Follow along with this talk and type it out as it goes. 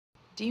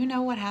Do you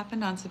know what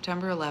happened on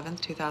September 11th,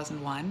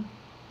 2001?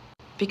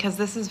 Because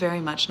this is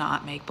very much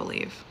not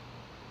make-believe.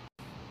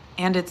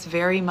 And it's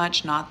very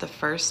much not the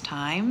first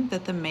time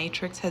that the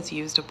Matrix has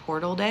used a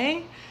portal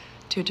day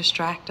to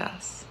distract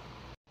us.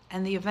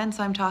 And the events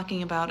I'm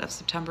talking about of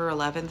September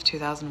 11th,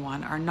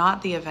 2001 are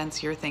not the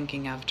events you're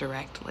thinking of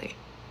directly.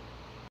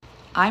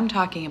 I'm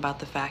talking about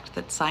the fact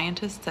that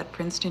scientists at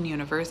Princeton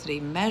University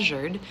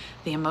measured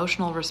the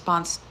emotional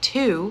response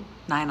to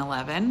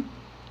 9/11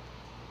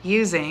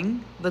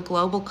 using the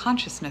Global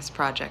Consciousness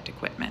Project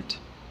equipment.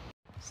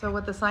 So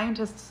what the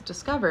scientists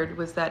discovered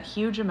was that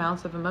huge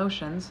amounts of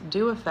emotions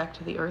do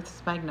affect the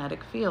Earth's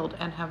magnetic field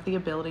and have the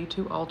ability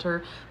to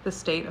alter the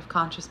state of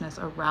consciousness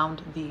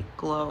around the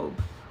globe.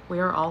 We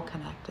are all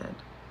connected.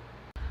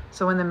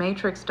 So when the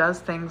Matrix does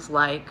things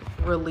like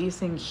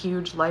releasing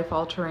huge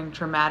life-altering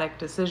traumatic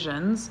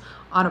decisions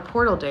on a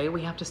portal day,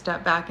 we have to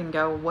step back and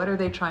go, what are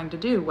they trying to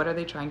do? What are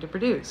they trying to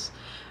produce?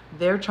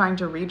 They're trying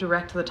to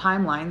redirect the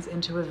timelines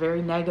into a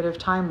very negative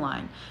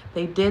timeline.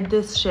 They did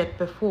this shit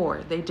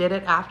before. They did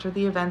it after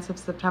the events of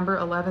September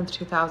 11th,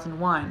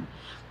 2001.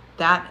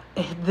 That's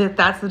the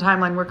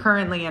timeline we're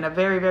currently in, a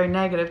very, very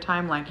negative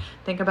timeline.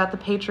 Think about the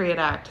Patriot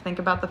Act. Think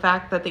about the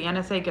fact that the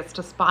NSA gets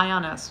to spy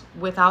on us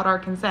without our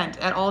consent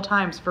at all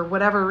times for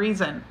whatever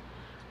reason,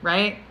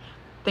 right?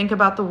 Think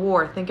about the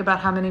war. Think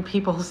about how many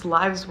people's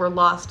lives were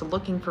lost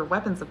looking for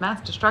weapons of mass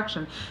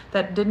destruction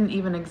that didn't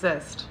even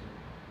exist.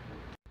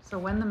 So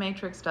when the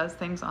Matrix does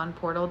things on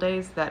portal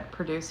days that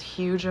produce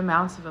huge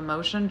amounts of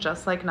emotion,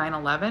 just like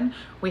 9/11,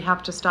 we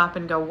have to stop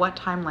and go, what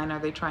timeline are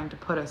they trying to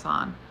put us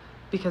on?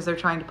 Because they're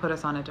trying to put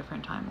us on a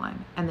different timeline,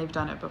 and they've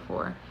done it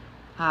before.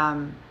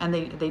 And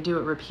they do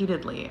it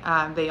repeatedly.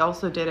 They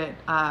also did it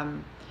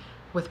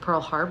with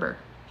Pearl Harbor,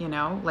 you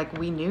know? Like,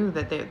 we knew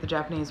that the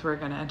Japanese were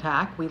gonna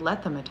attack. We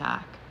let them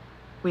attack.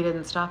 We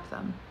didn't stop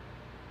them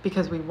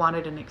because we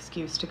wanted an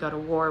excuse to go to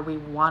war. We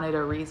wanted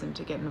a reason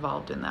to get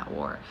involved in that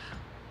war.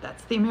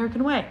 That's the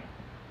American way.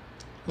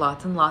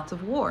 Lots and lots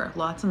of war,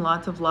 lots and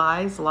lots of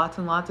lies, lots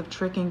and lots of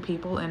tricking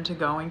people into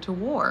going to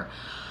war.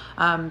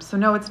 So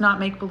no, it's not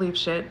make-believe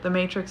shit. The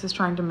Matrix is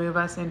trying to move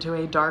us into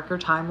a darker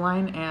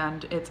timeline,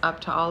 and it's up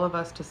to all of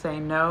us to say,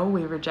 no,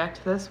 we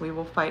reject this, we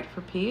will fight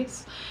for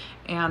peace,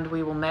 and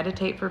we will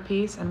meditate for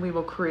peace, and we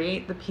will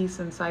create the peace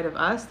inside of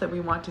us that we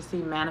want to see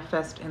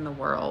manifest in the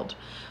world.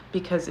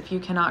 Because if you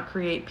cannot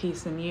create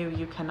peace in you,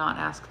 you cannot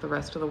ask the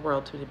rest of the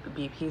world to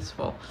be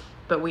peaceful.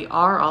 But we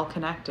are all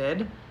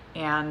connected,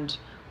 and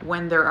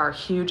when there are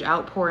huge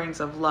outpourings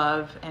of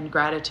love and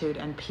gratitude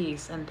and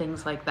peace and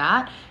things like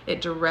that,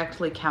 it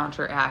directly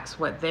counteracts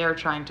what they're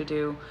trying to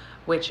do,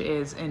 which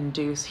is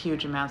induce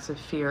huge amounts of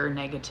fear or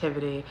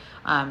negativity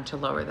to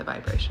lower the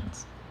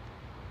vibrations.